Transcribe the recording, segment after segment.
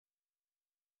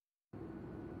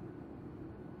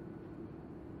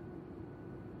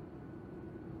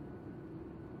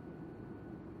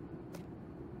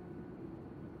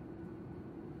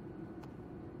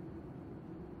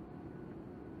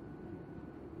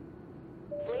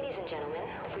gentlemen.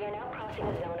 We are now crossing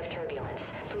a zone of turbulence.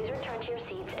 Please return to your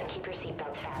seats and keep your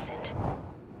seatbelts fastened.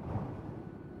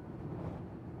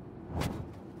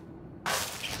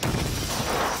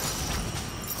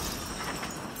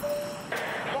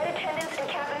 Flight attendants and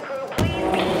cabin crew, please.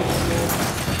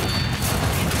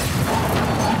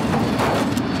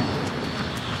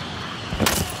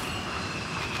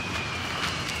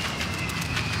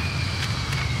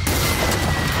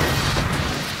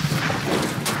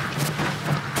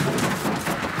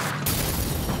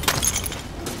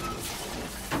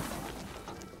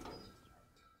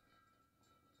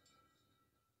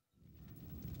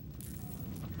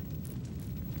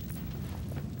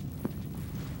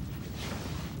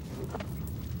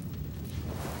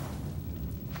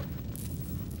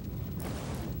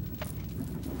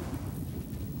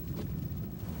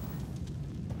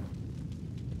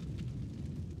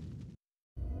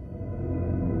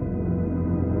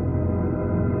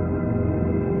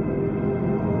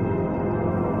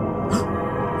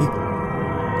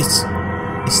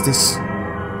 Is this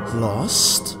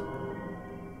Lost?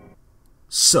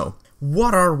 So,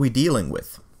 what are we dealing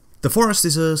with? The Forest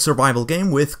is a survival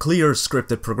game with clear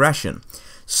scripted progression.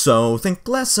 So think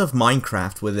less of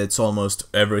Minecraft with its almost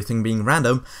everything being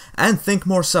random, and think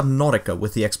more Subnautica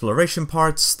with the exploration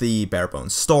parts, the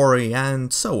bare-bones story,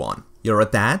 and so on. You're a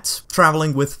dad,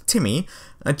 traveling with Timmy,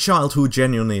 a child who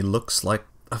genuinely looks like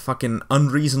a fucking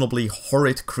unreasonably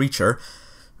horrid creature.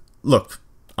 Look,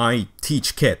 I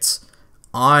teach kids.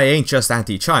 I ain't just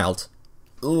anti-child.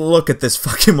 Look at this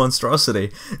fucking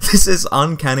monstrosity. This is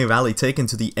Uncanny Valley taken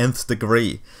to the nth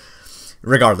degree.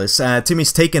 Regardless,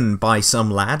 Timmy's taken by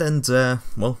some lad and,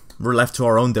 well, we're left to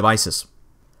our own devices.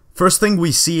 First thing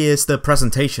we see is the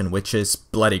presentation, which is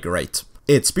bloody great.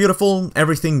 It's beautiful,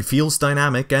 everything feels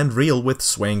dynamic and real with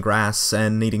swaying grass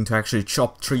and needing to actually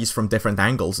chop trees from different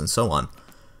angles and so on.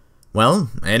 Well,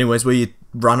 anyways, we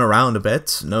run around a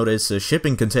bit, notice a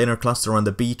shipping container cluster on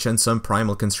the beach and some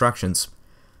primal constructions.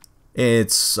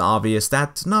 It's obvious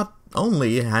that not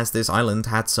only has this island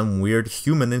had some weird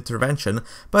human intervention,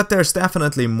 but there's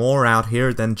definitely more out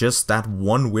here than just that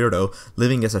one weirdo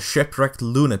living as a shipwrecked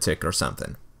lunatic or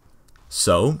something.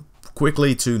 So,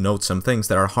 quickly to note some things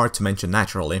that are hard to mention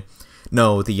naturally.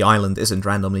 No, the island isn't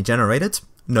randomly generated.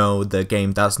 No, the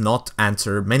game does not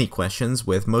answer many questions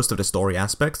with most of the story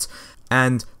aspects.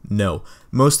 And no,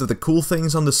 most of the cool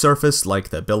things on the surface, like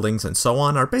the buildings and so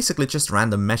on, are basically just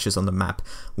random meshes on the map,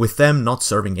 with them not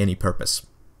serving any purpose.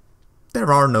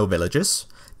 There are no villages.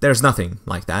 There's nothing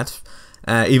like that,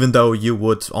 even though you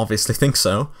would obviously think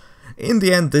so. In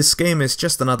the end, this game is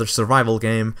just another survival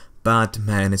game, but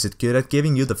man is it good at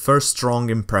giving you the first strong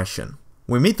impression.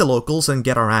 We meet the locals and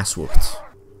get our ass whooped.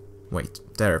 Wait,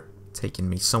 they're taking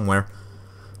me somewhere.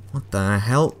 What the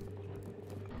hell?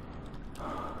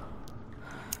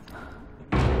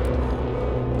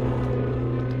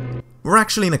 We're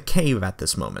actually in a cave at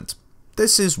this moment.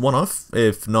 This is one of,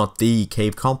 if not the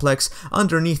cave complex,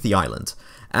 underneath the island,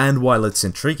 and while it's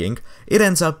intriguing, it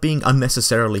ends up being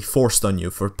unnecessarily forced on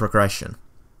you for progression.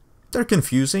 They're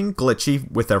confusing,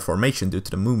 glitchy with their formation due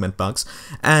to the movement bugs,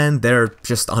 and they're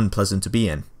just unpleasant to be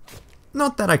in.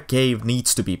 Not that a cave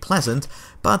needs to be pleasant,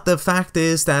 but the fact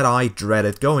is that I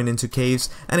dreaded going into caves,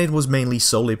 and it was mainly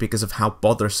solely because of how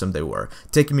bothersome they were,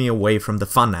 taking me away from the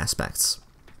fun aspects.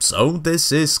 So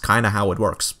this is kinda how it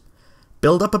works.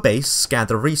 Build up a base,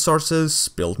 gather resources,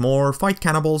 build more, fight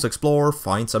cannibals, explore,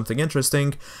 find something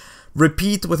interesting,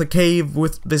 repeat with a cave,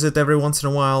 visit every once in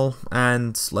a while,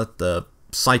 and let the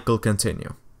cycle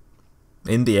continue.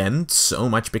 In the end, so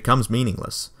much becomes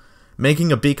meaningless.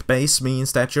 Making a big base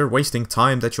means that you're wasting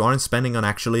time that you aren't spending on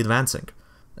actually advancing.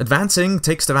 Advancing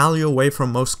takes the value away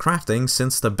from most crafting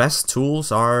since the best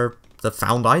tools are the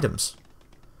found items.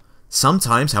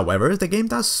 Sometimes, however, the game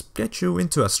does get you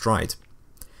into a stride.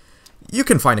 You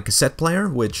can find a cassette player,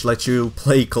 which lets you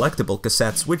play collectible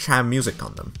cassettes which have music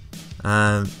on them.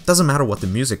 Doesn't matter what the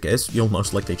music is, you'll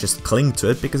most likely just cling to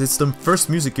it because it's the first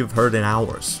music you've heard in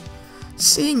hours.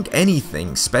 Seeing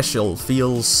anything special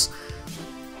feels,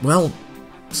 well,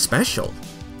 special.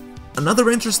 Another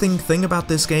interesting thing about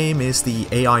this game is the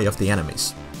AI of the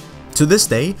enemies. To this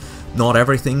day, not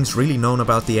everything's really known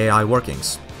about the AI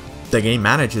workings. The game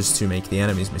manages to make the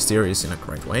enemies mysterious in a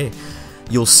great way.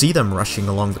 You'll see them rushing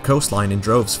along the coastline in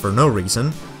droves for no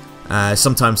reason.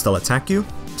 Sometimes they'll attack you,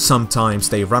 sometimes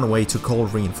they run away to call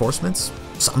reinforcements,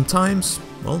 sometimes,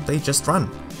 well, they just run.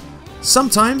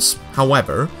 Sometimes,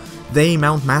 however, they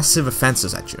mount massive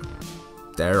offenses at you.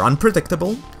 They're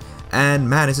unpredictable, and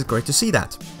man is it great to see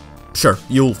that. Sure,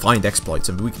 you'll find exploits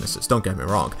and weaknesses, don't get me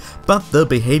wrong, but the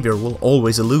behavior will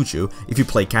always elude you if you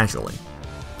play casually.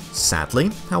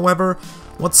 Sadly, however,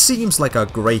 What seems like a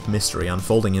great mystery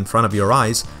unfolding in front of your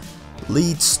eyes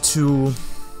leads to,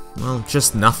 well,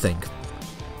 just nothing.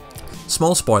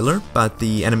 Small spoiler, but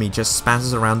the enemy just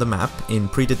spazzes around the map in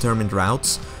predetermined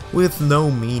routes with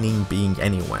no meaning being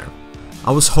anywhere.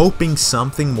 I was hoping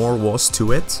something more was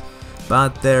to it,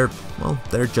 but there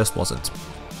just wasn't.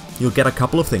 You'll get a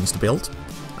couple of things to build,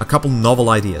 a couple novel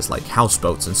ideas like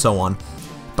houseboats and so on,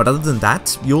 but other than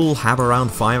that, you'll have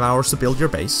around 5 hours to build your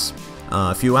base,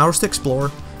 a few hours to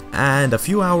explore, and a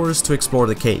few hours to explore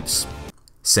the caves.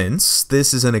 Since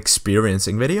this is an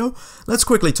experiencing video, let's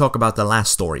quickly talk about the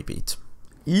last story beat.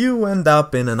 You end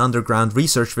up in an underground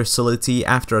research facility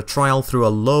after a trial through a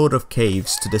load of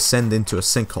caves to descend into a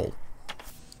sinkhole.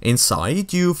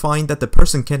 Inside, you find that the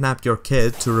person kidnapped your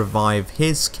kid to revive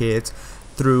his kid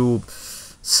through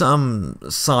some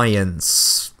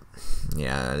science.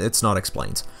 Yeah, it's not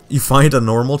explained. You find a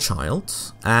normal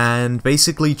child and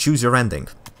basically choose your ending.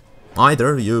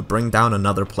 Either you bring down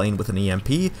another plane with an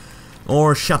EMP,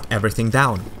 or shut everything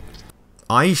down.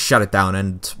 I shut it down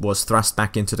and was thrust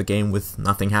back into the game with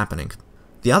nothing happening.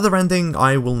 The other ending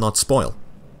I will not spoil,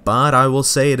 but I will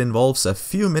say it involves a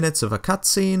few minutes of a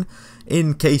cutscene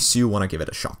in case you want to give it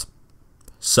a shot.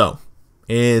 So,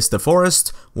 is the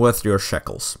forest worth your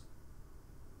shekels?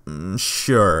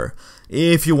 Sure.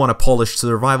 If you want a polished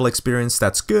survival experience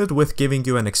that's good with giving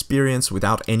you an experience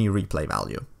without any replay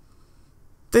value.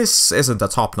 This isn't a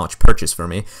top-notch purchase for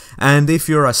me, and if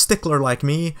you're a stickler like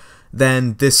me,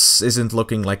 then this isn't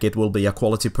looking like it will be a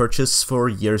quality purchase for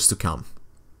years to come.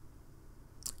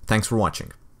 Thanks for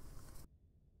watching.